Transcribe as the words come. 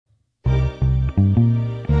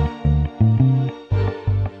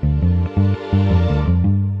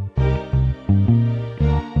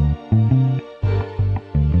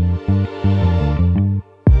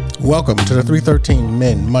Welcome to the 313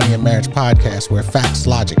 Men, Money and Marriage podcast, where facts,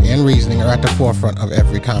 logic, and reasoning are at the forefront of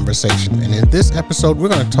every conversation. And in this episode, we're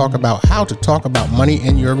going to talk about how to talk about money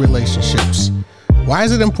in your relationships. Why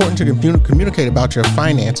is it important to communicate about your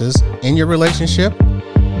finances in your relationship?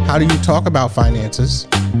 How do you talk about finances?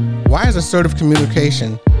 Why is assertive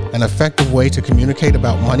communication an effective way to communicate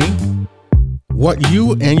about money? What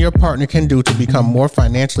you and your partner can do to become more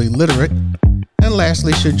financially literate. And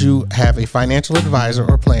lastly, should you have a financial advisor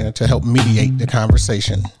or planner to help mediate the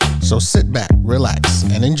conversation? So sit back, relax,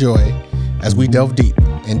 and enjoy as we delve deep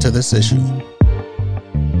into this issue.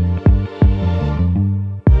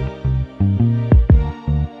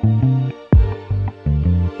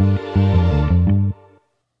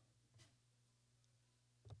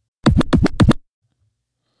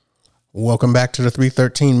 Welcome back to the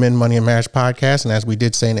 313 Men, Money and Marriage podcast. And as we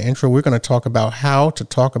did say in the intro, we're going to talk about how to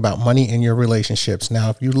talk about money in your relationships. Now,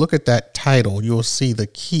 if you look at that title, you'll see the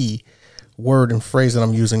key word and phrase that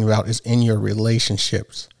I'm using about is in your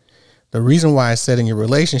relationships. The reason why I said in your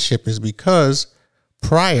relationship is because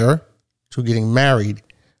prior to getting married,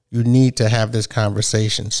 you need to have this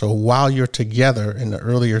conversation. So while you're together in the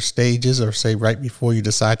earlier stages, or say right before you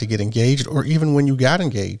decide to get engaged, or even when you got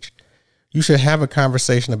engaged, you should have a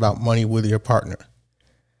conversation about money with your partner.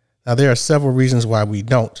 Now, there are several reasons why we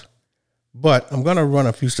don't, but I'm going to run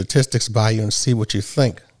a few statistics by you and see what you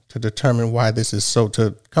think to determine why this is so,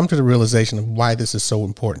 to come to the realization of why this is so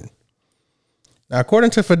important. Now,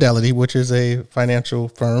 according to Fidelity, which is a financial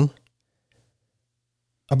firm,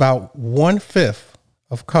 about 1/5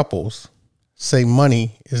 of couples say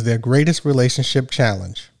money is their greatest relationship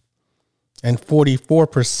challenge, and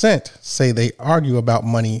 44% say they argue about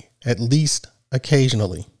money at least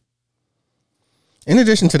occasionally. In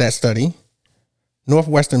addition to that study,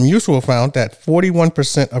 Northwestern Mutual found that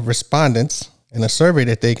 41% of respondents in a survey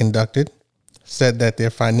that they conducted said that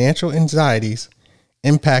their financial anxieties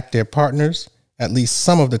impact their partners at least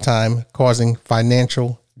some of the time, causing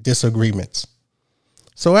financial disagreements.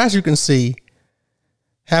 So as you can see,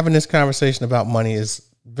 having this conversation about money is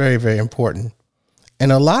very, very important.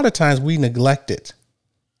 And a lot of times we neglect it.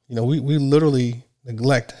 You know, we literally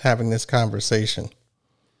neglect having this conversation.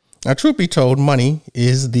 Now, truth be told, money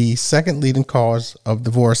is the second leading cause of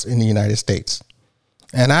divorce in the United States.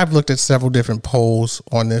 And I've looked at several different polls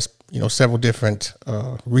on this, several different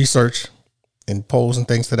research and polls and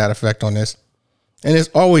things to that effect on this. And it's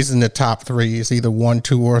always in the top three. It's either 1,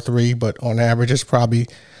 2, or 3, but on average, it's probably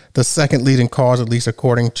the second leading cause, at least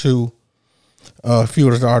according to a few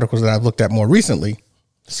of the articles that I've looked at more recently.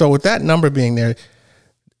 So with that number being there,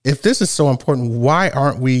 if this is so important, why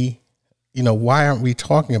aren't we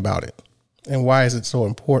talking about it? And why is it so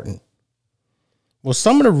important? Well,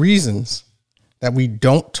 some of the reasons that we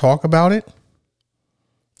don't talk about it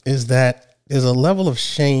is that there's a level of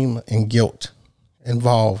shame and guilt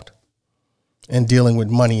involved in dealing with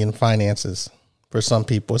money and finances for some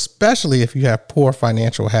people, especially if you have poor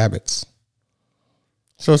financial habits.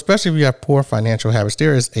 So especially if you have poor financial habits,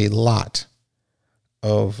 there is a lot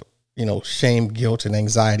of shame, guilt, and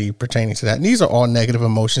anxiety pertaining to that. And these are all negative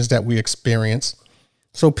emotions that we experience.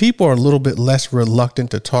 So people are a little bit less reluctant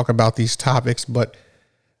to talk about these topics. But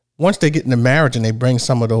once they get into marriage and they bring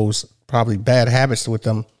some of those probably bad habits with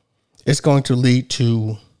them, it's going to lead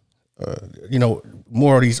to,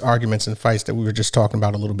 more of these arguments and fights that we were just talking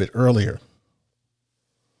about a little bit earlier.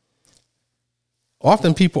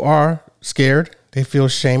 Often people are scared. They feel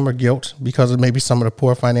shame or guilt because of maybe some of the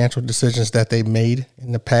poor financial decisions that they made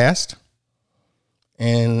in the past.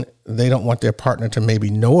 And they don't want their partner to maybe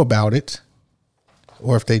know about it.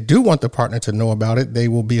 Or if they do want the partner to know about it,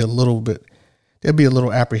 they'll be a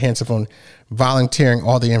little apprehensive on volunteering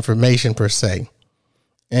all the information per se.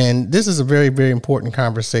 And this is a very, very important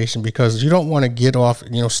conversation because you don't want to get off,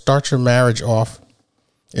 start your marriage off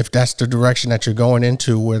if that's the direction that you're going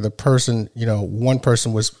into, where the person, one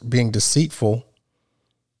person was being deceitful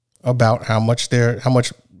about how much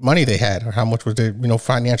money they had, or how much was their,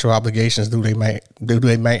 financial obligations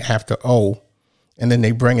they might have to owe. And then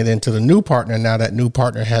they bring it into the new partner. Now that new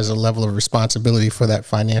partner has a level of responsibility for that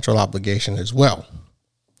financial obligation as well.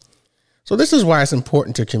 So this is why it's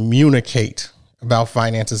important to communicate about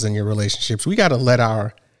finances in your relationships. We got to let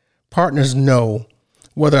our partners know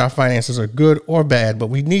whether our finances are good or bad, but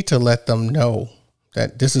we need to let them know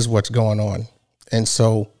that this is what's going on. And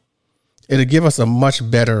so it'll give us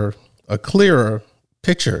a clearer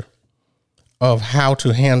picture of how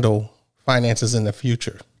to handle finances in the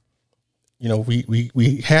future.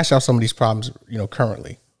 We hash out some of these problems,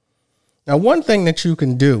 currently. Now, one thing that you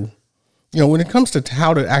can do, when it comes to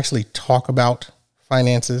how to actually talk about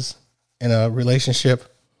finances in a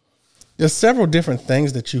relationship, There's several different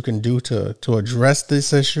things that you can do to address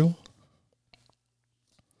this issue.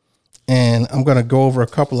 And I'm going to go over a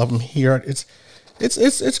couple of them here.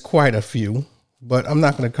 It's quite a few, but I'm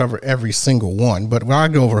not going to cover every single one, but I'll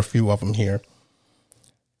go over a few of them here.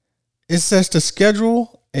 It says to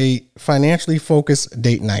schedule a financially focused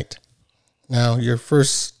date night. Now, your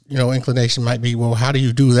first, inclination might be, well, how do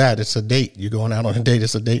you do that? It's a date. You're going out on a date.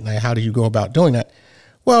 It's a date night. How do you go about doing that?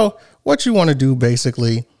 Well, what you want to do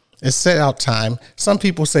basically is set out time. Some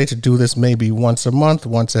people say to do this maybe once a month,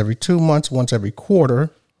 once every 2 months, once every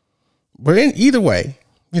quarter. But in either way,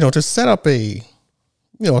 to set up a,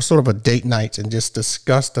 sort of a date night and just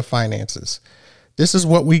discuss the finances. This is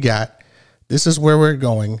what we got. This is where we're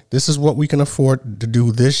going. This is what we can afford to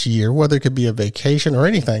do this year, whether it could be a vacation or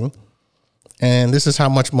anything. And this is how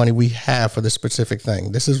much money we have for this specific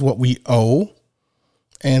thing. This is what we owe.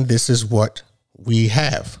 And this is what we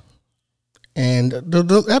have. And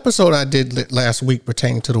the episode I did last week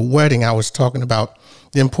pertaining to the wedding, I was talking about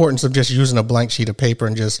the importance of just using a blank sheet of paper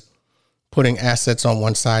and just putting assets on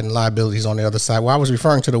one side and liabilities on the other side. Well, I was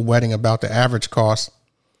referring to the wedding about the average cost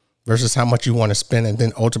versus how much you want to spend and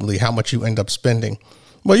then ultimately how much you end up spending.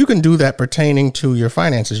 Well, you can do that pertaining to your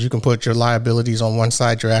finances. You can put your liabilities on one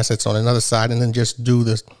side, your assets on another side, and then just do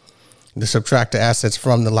the subtract the assets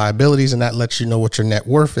from the liabilities, and that lets you know what your net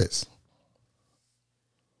worth is.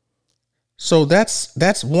 So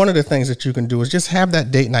that's one of the things that you can do is just have that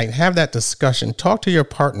date night, have that discussion, talk to your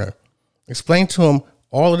partner, explain to them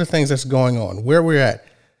all of the things that's going on, where we're at,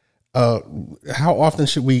 how often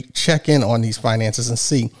should we check in on these finances and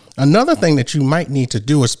see. Another thing that you might need to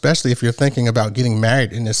do, especially if you're thinking about getting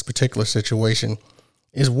married in this particular situation,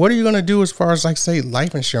 is what are you going to do as far as, like, say,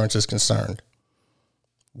 life insurance is concerned?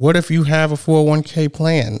 What if you have a 401k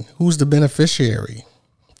plan? Who's the beneficiary?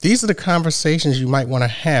 These are the conversations you might want to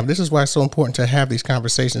have. This is why it's so important to have these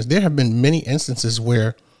conversations. There have been many instances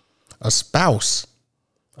where a spouse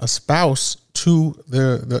to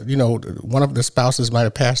one of the spouses might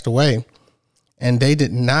have passed away and they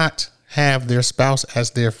did not have their spouse as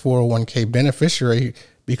their 401k beneficiary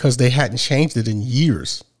because they hadn't changed it in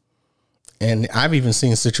years. And I've even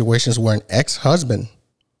seen situations where an ex-husband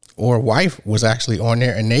or wife was actually on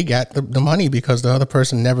there and they got the money because the other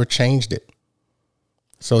person never changed it.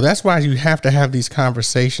 So that's why you have to have these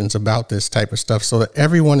conversations about this type of stuff so that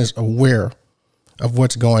everyone is aware of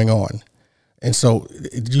what's going on. And so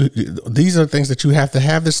these are things that you have to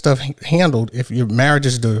have this stuff handled. If your marriage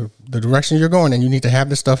is the direction you're going, and you need to have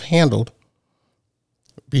this stuff handled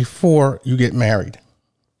before you get married.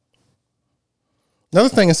 Another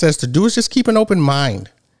thing it says to do is just keep an open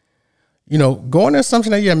mind. Go on the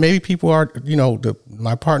assumption that, maybe people are,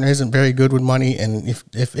 my partner isn't very good with money. And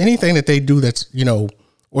if anything that they do that's,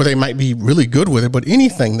 or they might be really good with it, but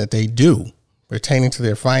anything that they do pertaining to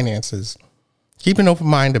their finances, keep an open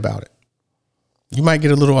mind about it. You might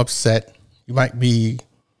get a little upset. You might be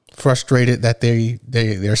frustrated that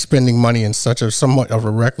they're spending money in such a somewhat of a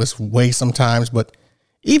reckless way sometimes, but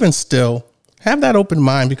even still, have that open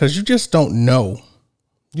mind because you just don't know.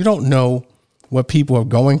 You don't know what people are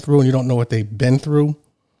going through and you don't know what they've been through.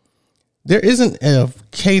 There isn't a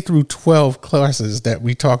K through 12 classes that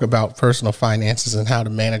we talk about personal finances and how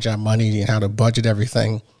to manage our money and how to budget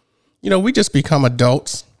everything. We just become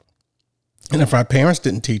adults. And if our parents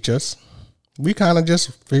didn't teach us, we kind of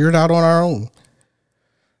just figured it out on our own.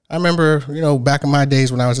 I remember, back in my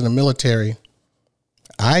days when I was in the military,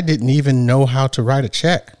 I didn't even know how to write a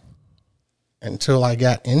check until I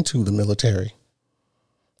got into the military.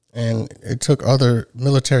 And it took other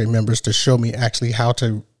military members to show me actually how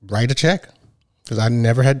to write a check because I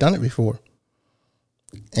never had done it before.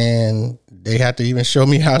 And they had to even show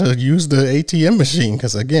me how to use the ATM machine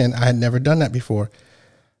because, again, I had never done that before.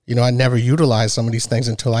 I never utilized some of these things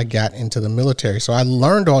until I got into the military. So I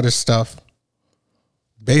learned all this stuff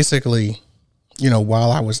basically,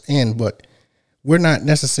 while I was in, but we're not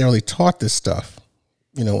necessarily taught this stuff,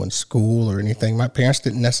 in school or anything. My parents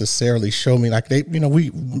didn't necessarily show me like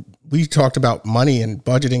we talked about money and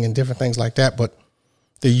budgeting and different things like that, but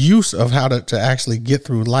the use of how to actually get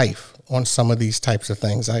through life on some of these types of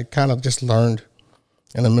things, I kind of just learned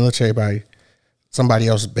in the military by somebody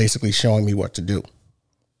else basically showing me what to do.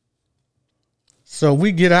 So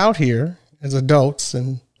we get out here as adults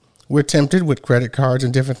and we're tempted with credit cards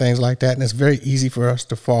and different things like that. And it's very easy for us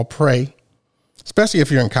to fall prey, especially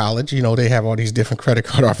if you're in college. They have all these different credit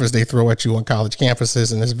card offers they throw at you on college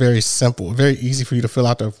campuses. And it's very simple, very easy for you to fill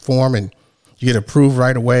out the form and you get approved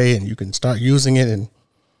right away and you can start using it. And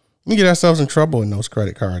we get ourselves in trouble in those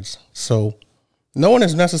credit cards. So no one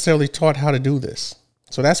is necessarily taught how to do this.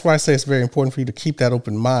 So that's why I say it's very important for you to keep that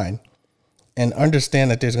open mind and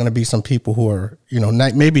understand that there's going to be some people who are,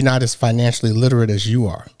 maybe not as financially literate as you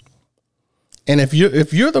are. And if you're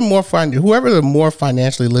whoever the more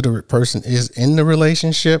financially literate person is in the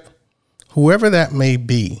relationship, whoever that may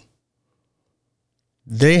be,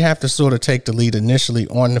 they have to sort of take the lead initially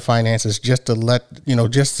on the finances just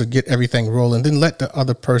to get everything rolling, then let the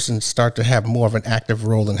other person start to have more of an active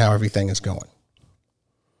role in how everything is going.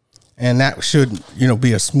 And that should,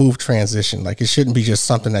 be a smooth transition. Like, it shouldn't be just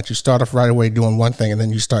something that you start off right away doing one thing and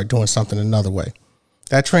then you start doing something another way.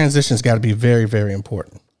 That transition's got to be very, very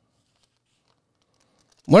important.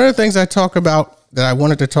 One of the things I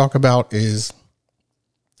wanted to talk about is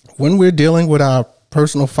when we're dealing with our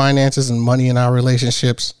personal finances and money in our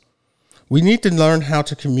relationships, we need to learn how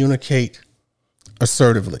to communicate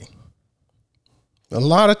assertively. A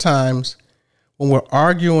lot of times when we're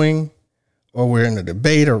arguing or we're in a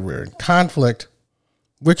debate or we're in conflict,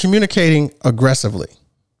 we're communicating aggressively.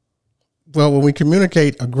 Well, when we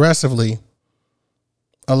communicate aggressively,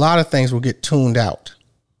 a lot of things will get tuned out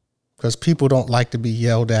because people don't like to be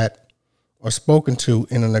yelled at or spoken to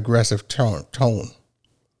in an aggressive tone.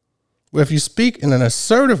 Well, if you speak in an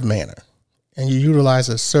assertive manner and you utilize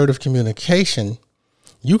assertive communication,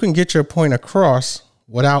 you can get your point across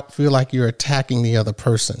without feel like you're attacking the other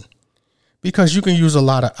person, because you can use a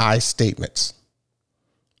lot of I statements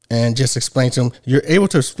and just explain to them. You're able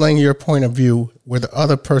to explain your point of view where the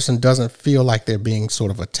other person doesn't feel like they're being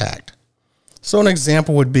sort of attacked. So an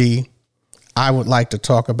example would be, I would like to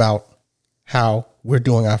talk about how we're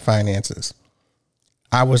doing our finances.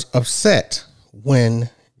 I was upset when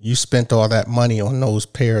you spent all that money on those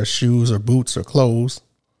pair of shoes or boots or clothes,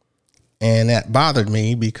 and that bothered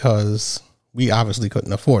me because we obviously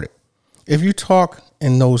couldn't afford it. If you talk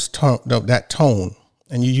in that tone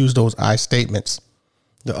and you use those I statements,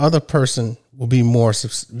 the other person will be more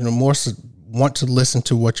want to listen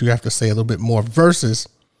to what you have to say a little bit more, versus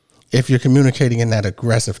if you're communicating in that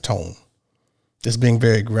aggressive tone, just being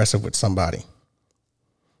very aggressive with somebody.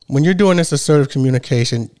 When you're doing this assertive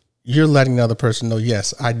communication, you're letting the other person know,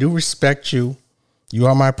 yes, I do respect you. You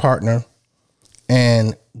are my partner.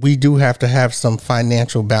 And we do have to have some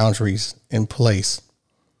financial boundaries in place,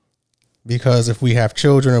 because if we have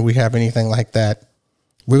children or we have anything like that,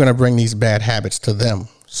 we're going to bring these bad habits to them.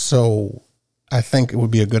 So I think it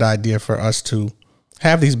would be a good idea for us to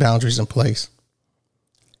have these boundaries in place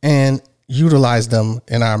and utilize them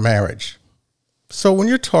in our marriage. So when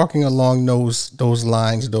you're talking along those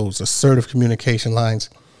lines, those assertive communication lines,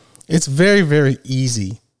 it's very, very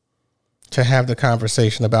easy to have the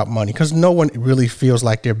conversation about money because no one really feels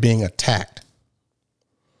like they're being attacked.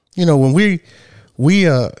 When we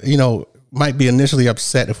might be initially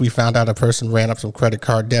upset if we found out a person ran up some credit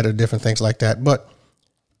card debt or different things like that. But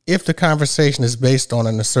if the conversation is based on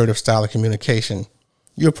an assertive style of communication,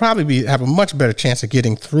 you'll probably have a much better chance of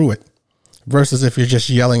getting through it versus if you're just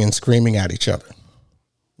yelling and screaming at each other.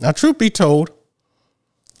 Now, truth be told,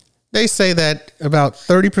 they say that about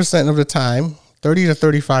 30% of the time, 30 to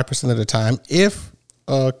 35% of the time, if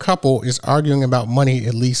a couple is arguing about money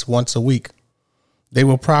at least once a week, they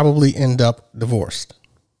will probably end up divorced.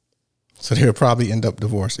 So they'll probably end up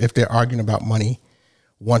divorced if they're arguing about money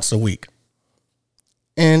once a week.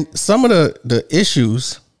 And some of the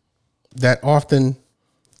issues that often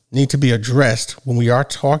need to be addressed when we are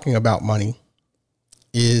talking about money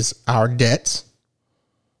is our debts.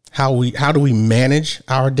 How do we manage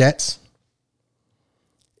our debts?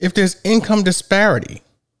 If there's income disparity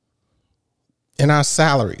in our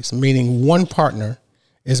salaries, meaning one partner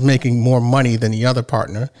is making more money than the other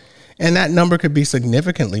partner, and that number could be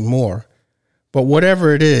significantly more, but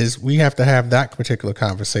whatever it is, we have to have that particular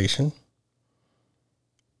conversation.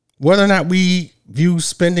 Whether or not we view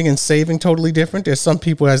spending and saving totally different. There's some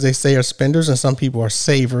people, as they say, are spenders and some people are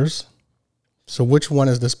savers. So which one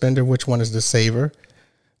is the spender? Which one is the saver?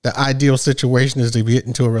 The ideal situation is to get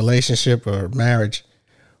into a relationship or marriage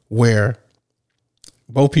where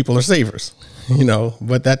both people are savers,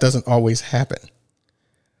 but that doesn't always happen.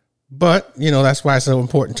 But, that's why it's so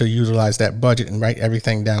important to utilize that budget and write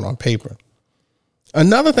everything down on paper.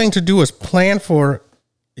 Another thing to do is plan for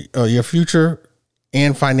your future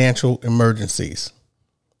and financial emergencies.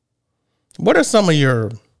 What are some of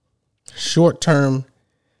your short-term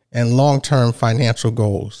and long-term financial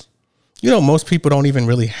goals? Most people don't even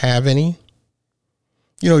really have any.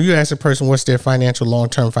 You ask a person what's their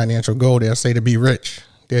long-term financial goal, they'll say to be rich.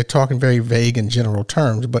 They're talking very vague and general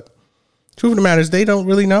terms, but truth of the matter is they don't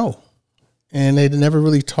really know. And they never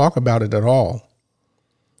really talk about it at all.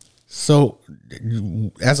 So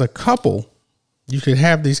as a couple, you should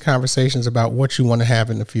have these conversations about what you want to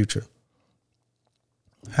have in the future.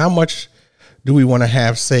 How much do we want to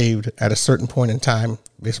have saved at a certain point in time,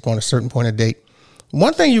 based upon a certain point of date?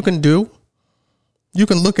 One thing you can do, you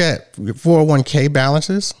can look at your 401k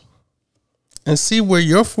balances and see where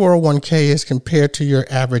your 401k is compared to your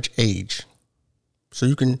average age. So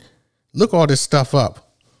you can look all this stuff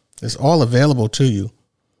up. It's all available to you.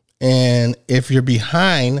 And if you're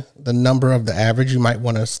behind the number of the average, you might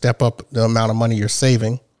want to step up the amount of money you're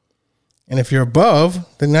saving. And if you're above,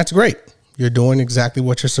 then that's great. You're doing exactly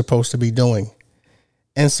what you're supposed to be doing.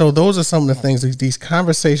 And so those are some of the things, these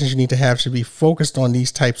conversations you need to have should be focused on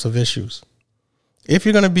these types of issues. If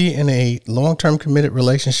you're going to be in a long-term committed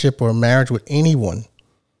relationship or a marriage with anyone,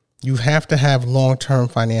 you have to have long-term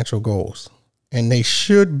financial goals, and they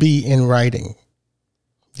should be in writing.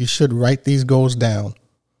 You should write these goals down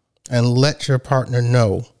and let your partner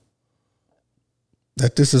know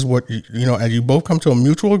that this is what, as you both come to a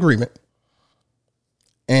mutual agreement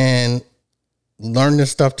and learn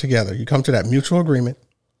this stuff together. You come to that mutual agreement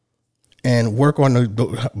and work on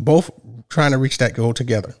both trying to reach that goal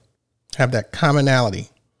together. Have that commonality,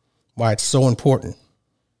 why it's so important.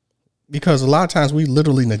 Because a lot of times we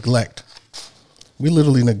literally neglect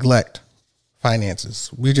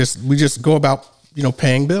finances. We just go about,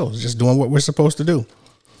 paying bills, just doing what we're supposed to do.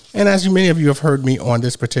 And as many of you have heard me on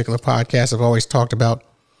this particular podcast, I've always talked about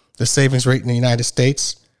the savings rate in the United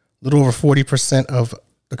States. A little over 40% of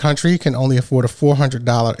the country can only afford a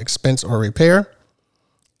 $400 expense or repair.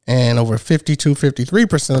 And over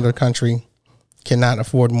 53% of the country cannot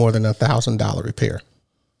afford more than $1,000 repair.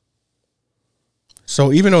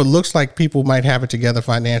 So even though it looks like people might have it together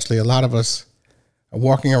financially, a lot of us are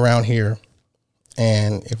walking around here,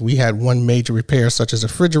 and if we had one major repair, such as a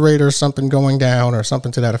refrigerator or something going down or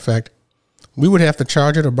something to that effect, we would have to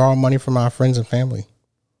charge it or borrow money from our friends and family.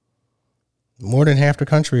 More than half the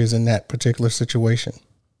country is in that particular situation.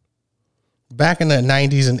 Back in the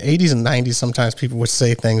 90s and 80s and 90s, sometimes people would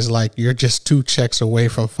say things like, you're just 2 checks away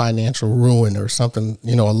from financial ruin or something,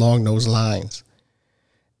 along those lines.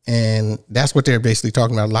 And that's what they're basically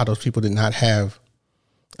talking about. A lot of those people did not have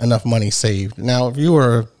enough money saved. Now, if you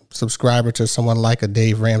were a subscriber to someone like a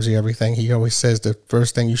Dave Ramsey, everything, he always says the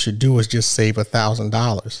first thing you should do is just save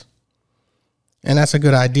 $1,000. And that's a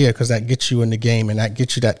good idea, because that gets you in the game, and that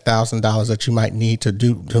gets you that $1,000 that you might need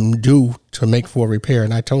to make for a repair.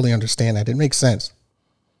 And I totally understand that. It makes sense.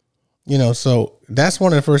 So that's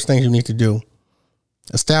one of the first things you need to do.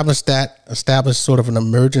 Establish sort of an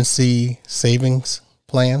emergency savings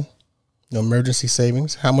plan, emergency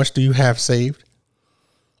savings. How much do you have saved?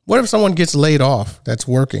 What if someone gets laid off that's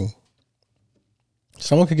working?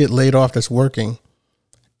 Someone could get laid off that's working.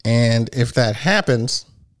 And if that happens,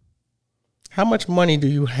 how much money do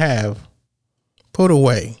you have put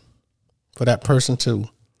away for that person to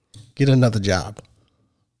get another job?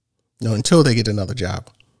 Until they get another job.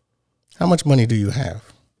 How much money do you have?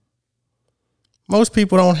 Most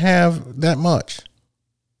people don't have that much.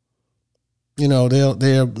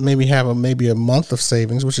 They'll maybe have a month of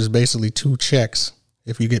savings, which is basically 2 checks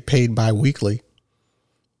if you get paid bi-weekly.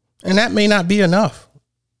 And that may not be enough.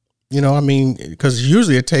 Because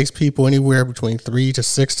usually it takes people anywhere between 3 to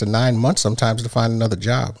 6 to 9 months sometimes to find another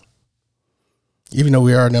job. Even though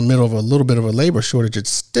we are in the middle of a little bit of a labor shortage, it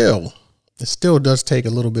still does take a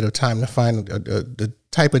little bit of time to find the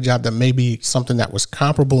type of job that may be something that was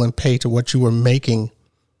comparable in pay to what you were making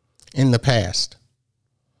in the past.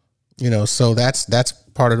 So that's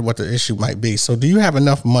part of what the issue might be. So do you have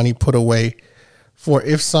enough money put away for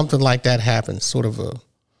if something like that happens, sort of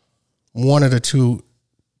one of the two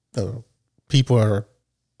people are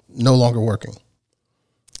no longer working?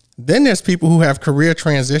 Then there's people who have career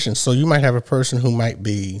transitions. So you might have a person who might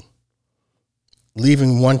be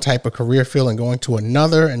leaving one type of career field and going to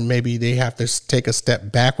another, and maybe they have to take a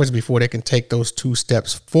step backwards before they can take those 2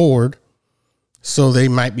 steps forward. So they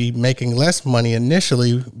might be making less money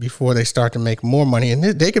initially before they start to make more money. And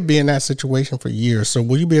they could be in that situation for years. So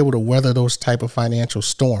will you be able to weather those type of financial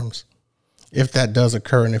storms if that does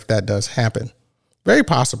occur and if that does happen? Very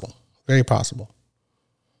possible. Very possible.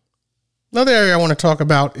 Another area I want to talk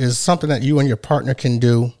about is something that you and your partner can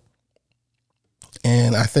do.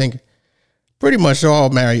 And I think pretty much all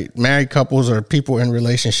married couples or people in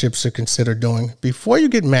relationships should consider doing. Before you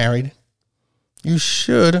get married, you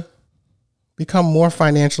should become more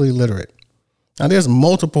financially literate. Now, there's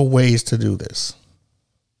multiple ways to do this.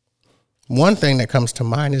 One thing that comes to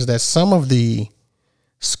mind is that some of the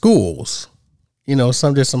schools,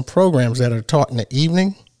 there's some programs that are taught in the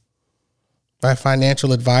evening by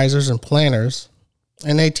financial advisors and planners,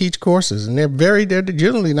 and they teach courses, and they're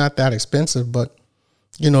generally not that expensive, but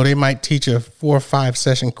they might teach a 4 or 5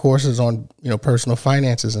 session courses on, personal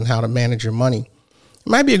finances and how to manage your money. It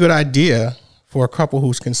might be a good idea for a couple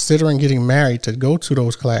who's considering getting married to go to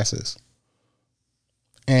those classes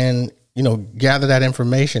and, gather that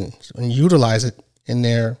information and utilize it in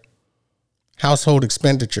their household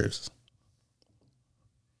expenditures.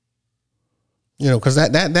 Because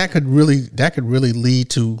that could really lead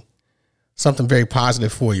to something very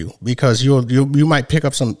positive for you, because you might pick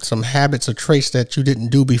up some habits or traits that you didn't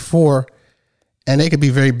do before, and they could be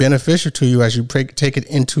very beneficial to you as you take it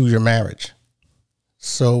into your marriage.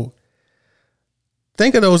 So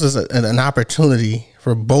think of those as an opportunity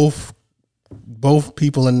for both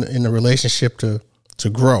people in the relationship to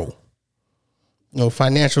grow.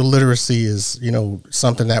 Financial literacy is,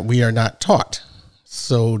 something that we are not taught.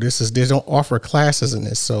 So they don't offer classes in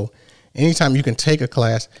this. So anytime you can take a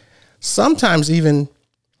class, sometimes even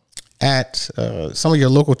at some of your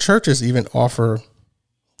local churches even offer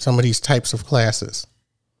some of these types of classes.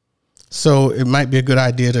 So it might be a good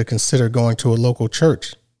idea to consider going to a local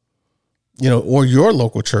church, or your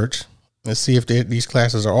local church, and see if these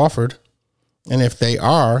classes are offered. And if they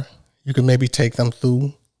are, you can maybe take them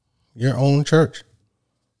through your own church,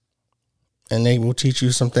 and they will teach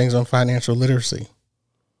you some things on financial literacy.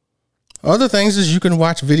 Other things is you can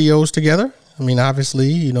watch videos together. I mean, obviously,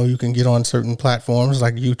 you can get on certain platforms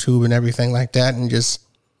like YouTube and everything like that and just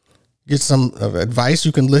get some advice.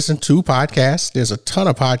 You can listen to podcasts. There's a ton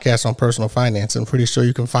of podcasts on personal finance. I'm pretty sure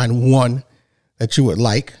you can find one that you would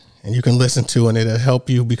like and you can listen to, and it'll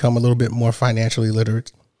help you become a little bit more financially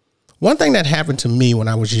literate. One thing that happened to me when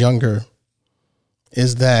I was younger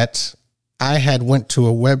is that I had went to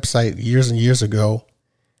a website years and years ago,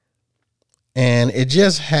 and it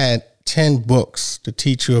just had 10 books to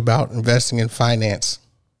teach you about investing in finance.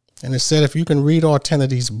 And it said, if you can read all 10 of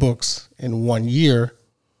these books in 1 year,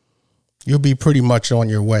 you'll be pretty much on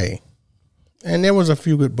your way. And there was a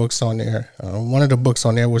few good books on there. One of the books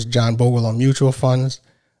on there was John Bogle on mutual funds.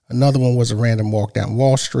 Another one was A Random Walk Down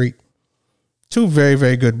Wall Street. Two very,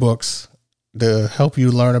 very good books to help you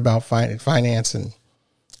learn about finance and,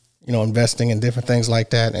 investing and different things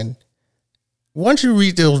like that. And once you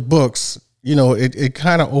read those books, it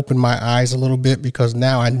kind of opened my eyes a little bit, because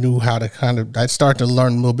now I knew how to I started to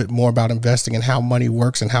learn a little bit more about investing and how money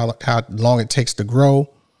works and how long it takes to grow,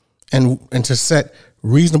 and to set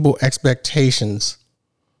reasonable expectations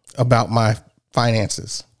about my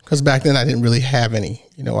finances. Because back then I didn't really have any,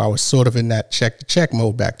 I was sort of in that check to check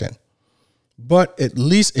mode back then. But at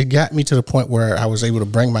least it got me to the point where I was able to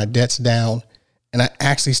bring my debts down, and I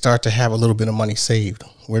actually start to have a little bit of money saved,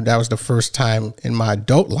 where that was the first time in my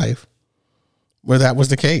adult life where that was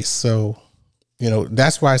the case. So,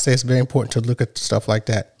 that's why I say it's very important to look at stuff like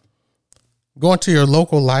that. Going to your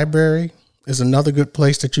local library is another good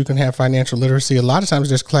place that you can have financial literacy. A lot of times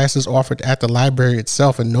there's classes offered at the library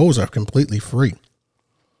itself, and those are completely free.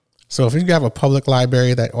 So if you have a public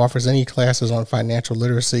library that offers any classes on financial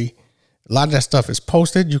literacy, a lot of that stuff is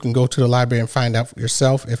posted. You can go to the library and find out for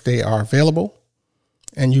yourself if they are available,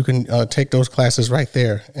 and you can take those classes right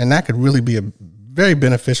there. And that could really be very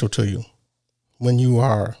beneficial to you when you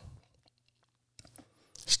are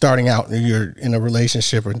starting out and you're in a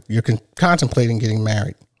relationship or you're contemplating getting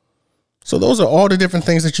married. So those are all the different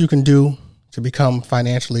things that you can do to become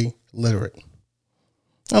financially literate.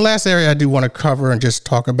 The last area I do want to cover and just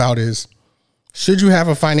talk about is, should you have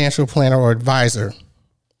a financial planner or advisor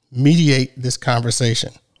mediate this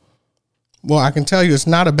conversation? Well, I can tell you it's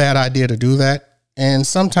not a bad idea to do that. And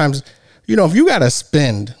sometimes, if you got to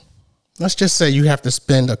spend, let's just say you have to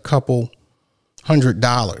spend a couple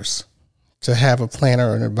 $100 to have a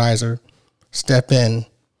planner or an advisor step in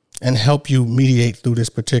and help you mediate through this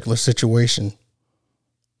particular situation,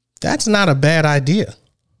 that's not a bad idea.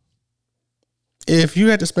 If you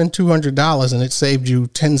had to spend $200 and it saved you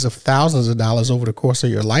tens of thousands of dollars over the course of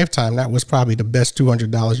your lifetime, that was probably the best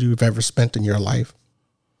 $200 you've ever spent in your life.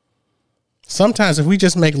 Sometimes if we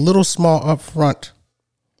just make little small upfront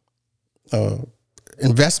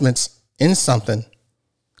investments in something,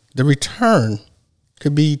 the return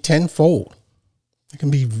could be tenfold. It can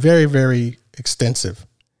be very, very extensive.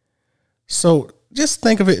 So just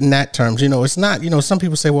think of it in that terms. It's not, some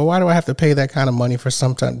people say, well, why do I have to pay that kind of money for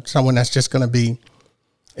someone that's just going to be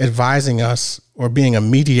advising us or being a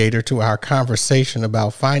mediator to our conversation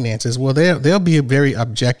about finances? Well, they'll be very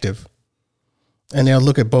objective, and they'll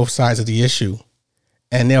look at both sides of the issue,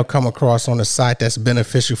 and they'll come across on a side that's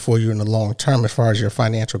beneficial for you in the long term as far as your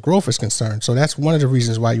financial growth is concerned. So that's one of the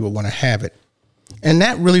reasons why you would want to have it. And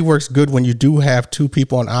that really works good when you do have two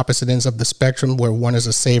people on opposite ends of the spectrum, where one is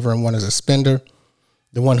a saver and one is a spender.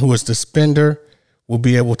 The one who is the spender will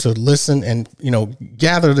be able to listen and,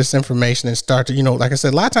 gather this information and start to, like I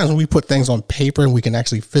said, a lot of times when we put things on paper and we can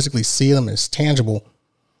actually physically see them, it's tangible.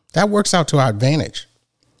 That works out to our advantage.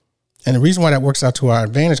 And the reason why that works out to our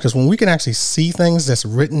advantage, because when we can actually see things that's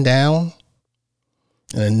written down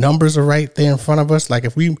and the numbers are right there in front of us, like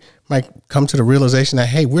if we might come to the realization that,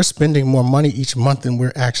 hey, we're spending more money each month than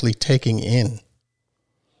we're actually taking in.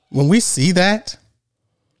 When we see that,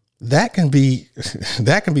 that can be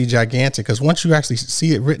gigantic, because once you actually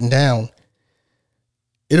see it written down,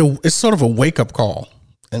 it's sort of a wake up call,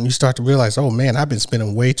 and you start to realize, oh man, I've been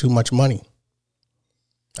spending way too much money.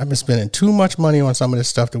 I've been spending too much money on some of this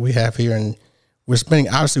stuff that we have here, and we're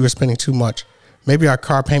spending too much. Maybe our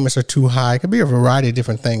car payments are too high. It could be a variety of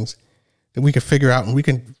different things that we can figure out, and we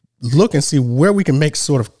can look and see where we can make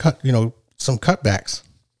sort of some cutbacks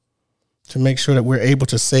to make sure that we're able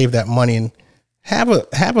to save that money and have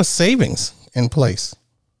a savings in place.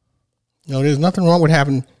 There's nothing wrong with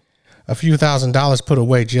having a few $1,000s put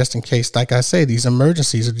away just in case, like I say, these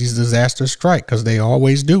emergencies or these disasters strike, because they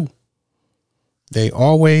always do. They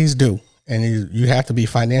always do. And you have to be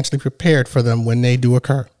financially prepared for them when they do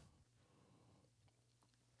occur.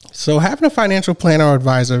 So having a financial planner or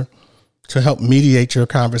advisor to help mediate your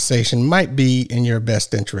conversation might be in your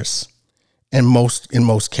best interests in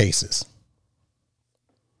most cases.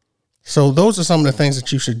 So those are some of the things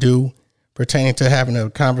that you should do pertaining to having a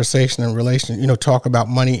conversation and talk about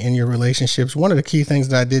money in your relationships. One of the key things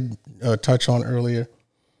that I did touch on earlier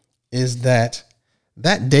is that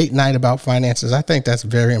date night about finances. I think that's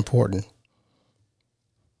very important.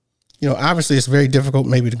 Obviously it's very difficult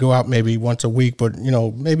maybe to go out maybe once a week, but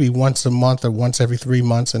maybe once a month or once every 3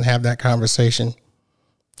 months and have that conversation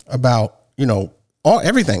about,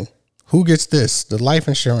 everything. Who gets this? The life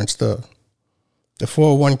insurance, the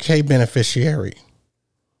 401k beneficiary.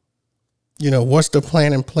 What's the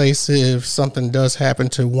plan in place if something does happen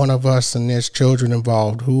to one of us and there's children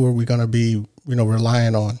involved? Who are we going to be,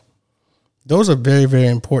 relying on? Those are very, very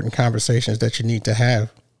important conversations that you need to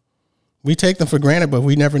have. We take them for granted, but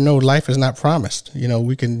we never know. Life is not promised.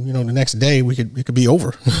 We can, the next day it could be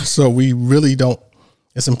over. So we really don't.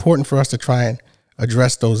 It's important for us to try and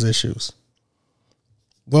address those issues.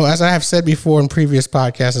 Well, as I have said before in previous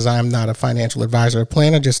podcasts, I am not a financial advisor or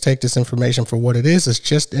planner. Just take this information for what it is. It's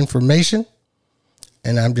just information.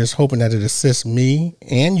 And I'm just hoping that it assists me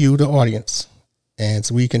and you, the audience,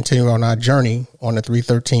 as we continue on our journey on the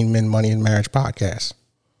 313 Men, Money, and Marriage podcast.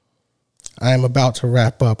 I am about to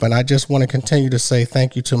wrap up, and I just want to continue to say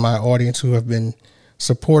thank you to my audience who have been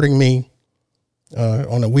supporting me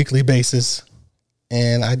on a weekly basis.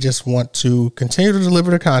 And I just want to continue to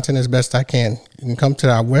deliver the content as best I can. You can come to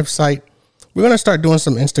our website. We're going to start doing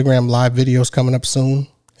some Instagram live videos coming up soon,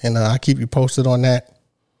 and I'll keep you posted on that.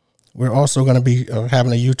 We're also going to be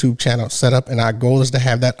having a YouTube channel set up, and our goal is to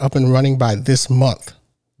have that up and running by this month.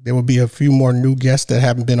 There will be a few more new guests that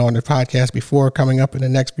haven't been on the podcast before coming up in the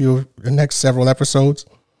next several episodes.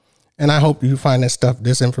 And I hope you find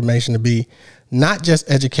this information to be not just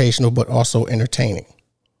educational, but also entertaining.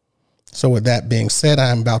 So with that being said,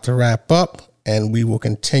 I'm about to wrap up, and we will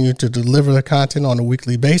continue to deliver the content on a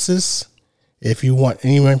weekly basis. If you want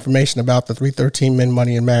any more information about the 313 Men,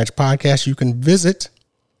 Money, and Marriage podcast, you can visit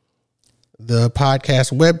the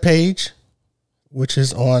podcast webpage, which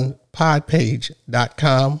is on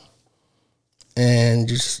podpage.com, and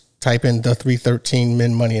just type in the 313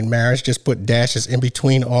 Men, Money, and Marriage. Just put dashes in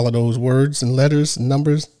between all of those words and letters and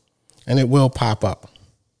numbers, and it will pop up.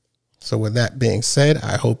 So with that being said,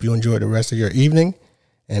 I hope you enjoy the rest of your evening,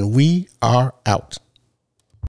 and we are out.